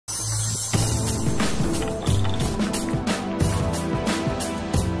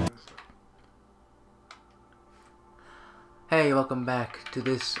Hey, welcome back to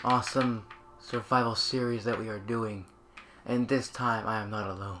this awesome survival series that we are doing. And this time I am not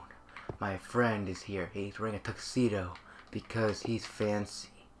alone. My friend is here. He's wearing a tuxedo because he's fancy.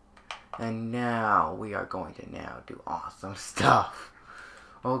 And now we are going to do awesome stuff.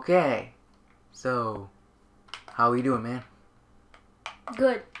 Okay. So, how are you doing, man?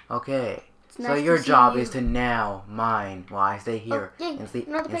 Good. Okay. It's So nice your to see job you. is to now mine while I stay here Okay, and sleep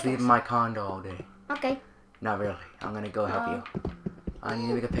another in pickaxe. my condo all day. Okay. Not really. I'm gonna go help you. I need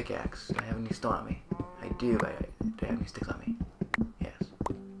to make a pickaxe. Do I have any stone on me? I do, but do I have any sticks on me? Yes.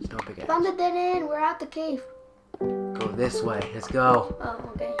 Stone pickaxe. Found the dead end. We're out the cave. Go this way. Let's go. Oh,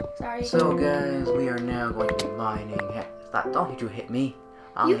 okay. Sorry. So, guys, we are now going to be mining. Stop. Don't you hit me.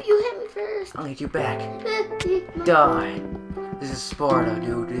 You hit me first. I'll hit you back. Die. This is Sparta,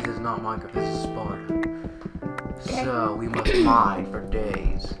 dude. This is not Minecraft. This is Sparta. Okay. So, we must mine for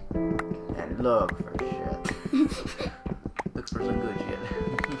days. And look for shit. Look for some good shit.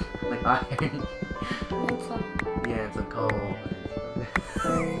 Like iron. And some. Yeah, and some coal.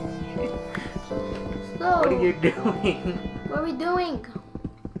 So, What are you doing? what are we doing?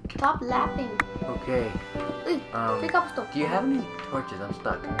 Stop laughing. Okay. Hey, pick up stuff. Do you have any torches? I'm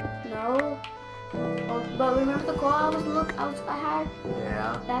stuck. No. Oh, but remember the call I had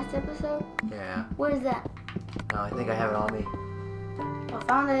Yeah. last episode? Yeah. Where is that? No, I think I have it on me. I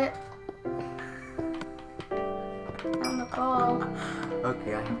found it. Found the call.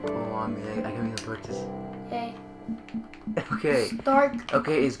 Okay, I have coal on me. I can use the torches. Okay. Okay. Dark.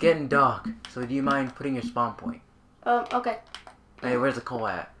 Okay, it's getting dark. So do you mind putting your spawn point? Okay. Hey, where's the coal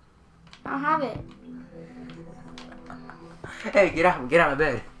at? I don't have it. Hey, get out of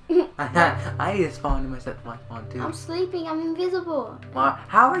bed. I need to spawn my spawn too. I'm sleeping. I'm invisible. Well,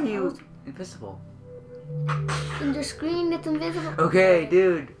 how are you invisible? In your screen, it's invisible. Okay,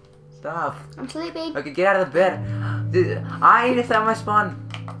 dude. Stop. I'm sleeping. Okay, get out of the bed. Dude, I need to set my spawn.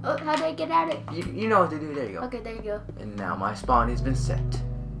 Oh, how do I get out of it? You know what to do. There you go. Okay, there you go. And now my spawn has been set.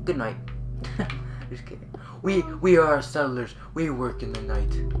 Good night. Just kidding. We are settlers. We work in the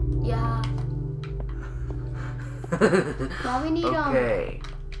night. Yeah. Now we need Okay.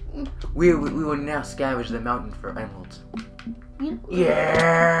 We will now scavenge the mountain for emeralds. You,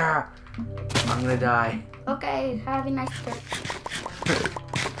 Yeah. I'm gonna die. Okay, have a nice day.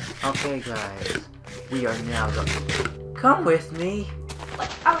 Okay, guys. We are now going. Come with me.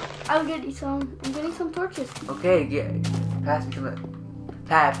 I'm getting some. I'm getting some torches. Okay, pass me some of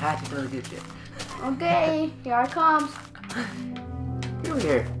pass me some of the good shit. Okay, here I comes. Get over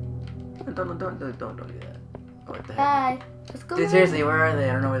here. Don't do that. What the heck? Bye. Let's go. Dude, seriously, where are they?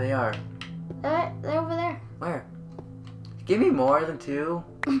 I don't know where they are. They're over there. Where? Give me more than 2.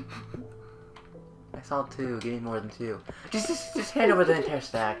 I saw 2. Give me more than 2. Just hand over the entire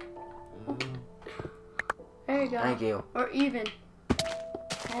stack. There you go. Thank you. Or even.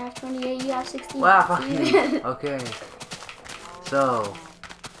 I have 28. You have 16. Wow, fuck you. Okay. So,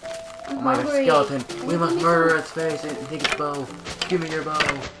 I'm oh my god, hungry. skeleton. Can We you must give me murder its face and take its bow. Give me your bow.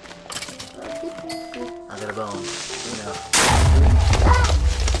 some? I got a bone. You know.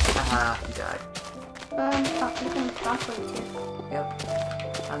 Haha, you died. You can stop for it too. Yep.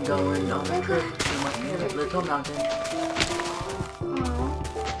 I'm going on a trip to my favorite little mountain. So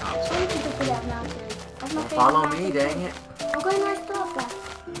you can go to that mountain. That's my favorite Follow mountain. me, dang it. I'm going right stuff back.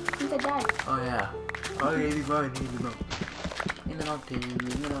 Since I died. Oh yeah. Oh yeah, in the mountain. In the mountain.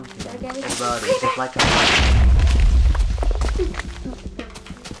 Gotta get it. Everybody, just like a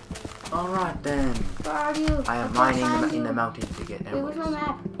Alright then. Where are you? I am can't mining find in the you. mountain to get Wait, where's my emeralds.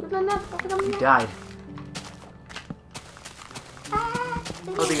 map? Where's my map? I forgot my You map. died. Ah,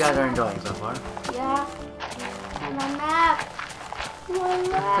 Hope you guys are enjoying so far. Yeah. And my map. My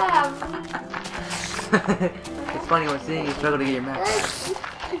map. It's funny when seeing you struggle to get your map back.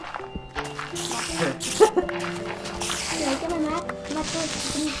 Did I get my map? I'm not sure.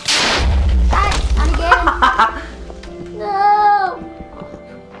 Ah, again. No.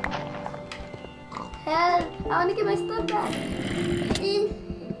 Help. I want to get my stuff back.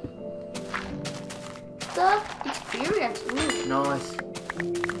 Stuff experience. Ooh. No, it's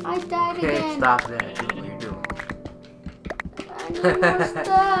I died okay. again. Stop that. Do what you're doing. I need more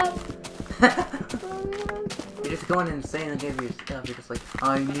stuff. You're just going insane and give your stuff. You're just like,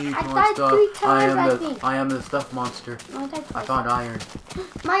 I need I more died stuff. 3 times, I think. I am the stuff monster. No, I died I twice. found iron.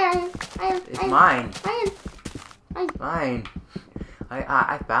 My iron. Iron. It's iron, mine. Iron. Mine.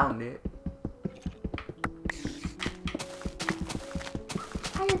 I found it.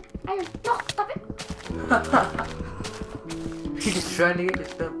 Iron. No, stop it. You're just trying to get your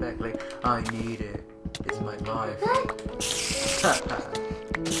stuff back. Like, I need it. It's my life. Get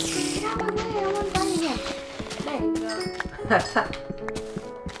out of my way. I don't want to die again. There you go.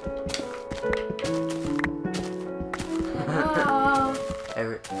 Oh,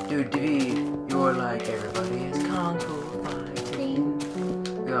 Dude, you're like everybody is kung fu fighting.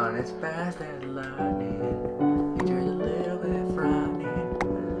 Gone as fast as lightning. You're a little bit frightening. A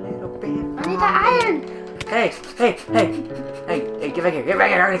little bit. I need the iron. Hey, get back here, I'm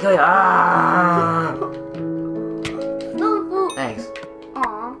gonna kill you. Ah! No, no. Thanks.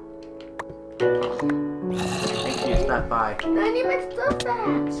 Aw. Thank you, stop by. I need my stuff back.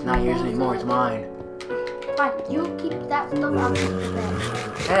 It's not yours anymore, it's mine. Fine, you keep that stuff out of the bag.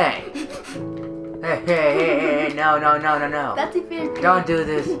 Hey, no. That's if you're Don't do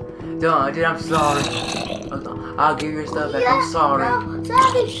this. Don't, dude, I'm sorry. I'll give your stuff back, I'm sorry. No,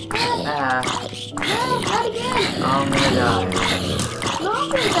 Savage. Ah, No, not again. I'm gonna die. No, I'm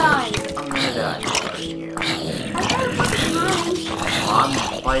gonna die. I'm gonna die. Yeah. I got a fucking time. I'm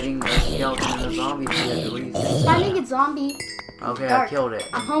fighting a skeleton and a zombie at least. Finding a zombie. Okay, I Dark. killed it.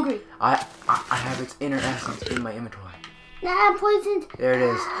 I'm hungry. I have its inner essence in my inventory. Nah, I'm poisoned. There it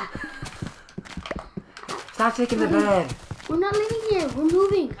is. Stop taking the bed. We're not living here. We're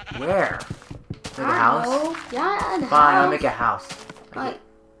moving. Where? Like a I house? know. Yeah, the Fine, house. I'll make a house. Like,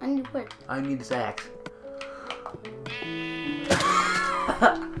 I need wood. I need this axe.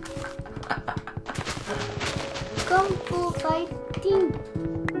 Kung Fu fighting.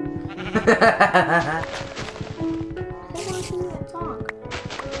 I want to sing that song.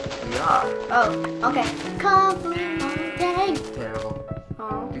 We are. Oh, okay. Kung Fu fighting. Terrible.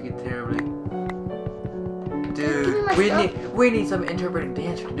 Oh. You get terribly. Give me Dude, my stuff. we need some interpreting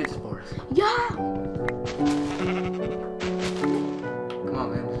dancer to do this for us. Yeah. Come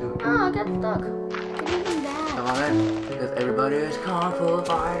on, man, let's do it. Oh, I got stuck. Give me that. Come on, man. Because everybody is kung fu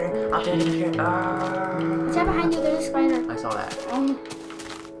fighting. I'm taking the shit. Is that behind you? There's a spider. I saw that. Oh.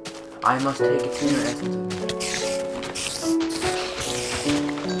 I must take its inner essence of me.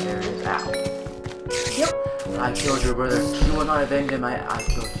 There it is. Ow. Yep. I killed your brother. You will not avenge him. I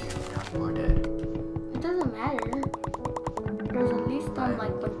killed you. Now you are dead. It doesn't matter. There's at least like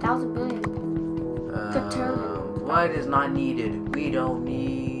 1,000 billion. What is not needed? We don't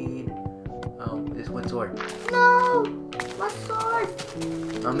need. Oh, this one sword. No! My sword!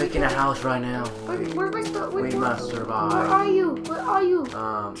 I'm making a house right now. Where's my sword? We must survive. Where are you? Where are you?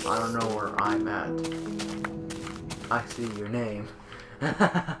 I don't know where I'm at. I see your name.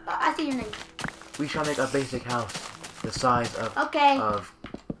 I see your name. We shall make a basic house, the size of Okay.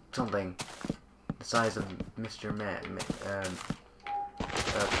 something, the size of Mr.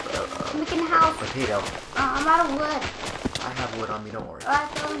 I'm making a house. Potato. I'm out of wood. I have wood on me. Don't worry. I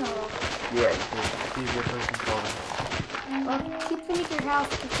don't know. Yeah, here's your person calling. Well, keep finishing your house.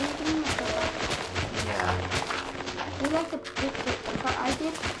 Keep finishing my stuff. Yeah. You like the part I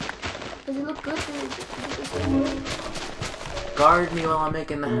did? Does it look good? Does it look good? Guard me while I'm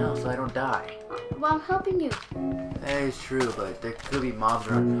making the house so I don't die. Well, I'm helping you. That is true, but there could be mobs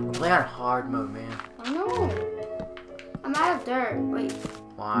around. We're playing on hard mode, man. I know. I'm out of dirt. Wait.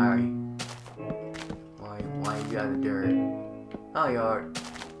 Why are you? Why you out of dirt? Oh, you are.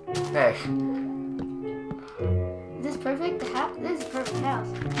 Hey, Is this perfect? The house? This is a perfect house.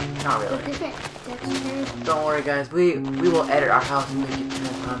 not With really. different textures. Don't worry, guys. We will edit our house and make it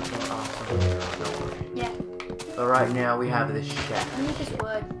 10 times more awesome. Don't worry. Yeah. But right now we have this shack. I need this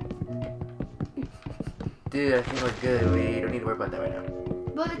wood. Dude, I think we're good. We don't need to worry about that right now.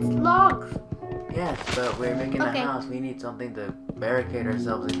 But it's logs. Yes, but we're making Okay. a house. We need something to barricade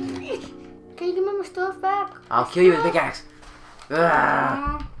ourselves into. Can you give me my stuff back? I'll kill you with a pickaxe.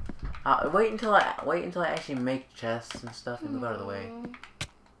 Ah. Uh, Wait until I actually make chests and stuff and move out of the way.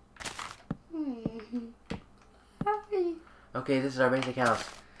 Okay, this is our basic house.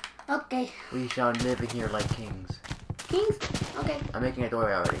 Okay. We shall live in here like kings. Kings? Okay. I'm making a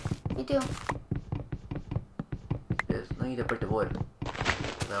doorway already. Me too. No need to break the wood.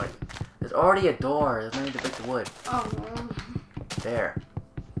 There's already a door. There's no need to break the wood. Oh no. There.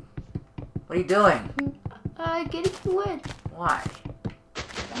 What are you doing? Getting wood. Why?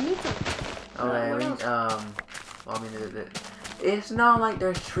 I need to. Okay, What we, else? well, I mean, it's not like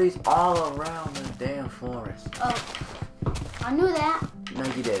there's trees all around the damn forest. Oh. I knew that. No,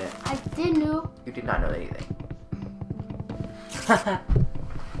 you didn't. I did know. You did not know anything. I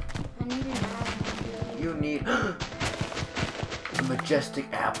needed that. You need a majestic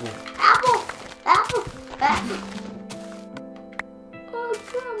apple. Apple! Apple! Apple! Oh,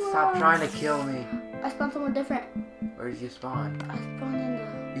 come on. Stop trying to kill me. I spawned somewhere different. Where did you spawn? I spawned in the...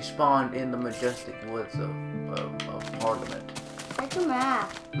 You spawned in the majestic woods of Parliament. Check the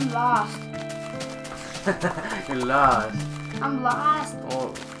map. I'm lost. You're lost. I'm lost.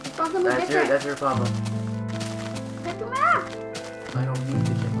 Oh, I spawned somewhere different. that's your problem. Check your map. I don't need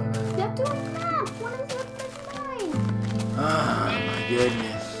to check my map. You have to on your map. One is your mine. Oh my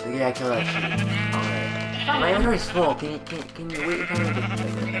goodness. Yeah, kill that shit. Alright. My inventory's full. Can you wait if I make it like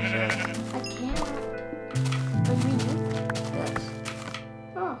that? I can't. But you do? Yes.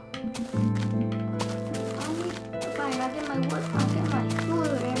 Oh. Fine, I'll get my wood, I'll get my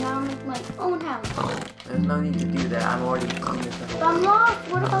food, and I'll make my own house. There's no need to do that. I'm already cleaning this But up. I'm lost.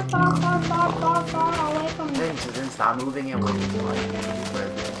 What if I'm far away from you? Then stop moving and wait for the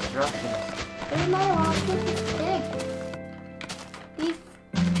instructions. Where's my lost? Look, it's big. He's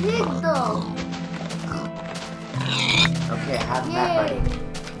big though. Okay, I have that ready.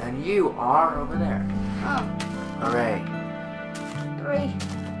 And you are over there. Oh, Alright. great.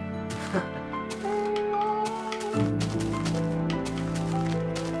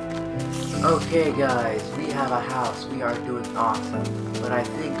 Okay guys, we have a house. We are doing awesome. But I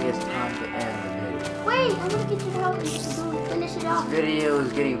think it's time to end the video. Wait, I'm gonna get your house and finish it This off. video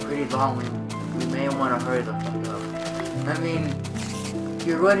is getting pretty long. We may want to hurry the fuck up. I mean,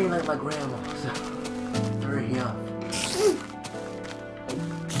 you're running like my grandma, so hurry up.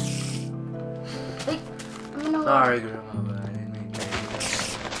 Wait, I'm gonna Sorry grandma, but I didn't mean to.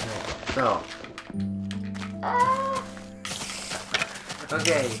 So,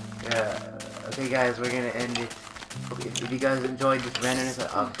 okay, okay guys, we're gonna end it. If you guys enjoyed this randomness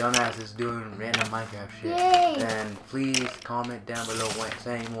of dumbasses doing random Minecraft shit, Yay! then please comment down below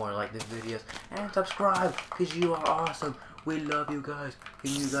saying more like this videos and subscribe because you are awesome. We love you guys.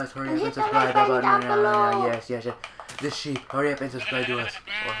 Can you guys hurry And up and hit the subscribe? like button down below. Yes. This sheep, hurry up and subscribe to us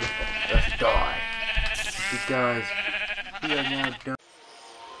or just die. You guys, we are now done.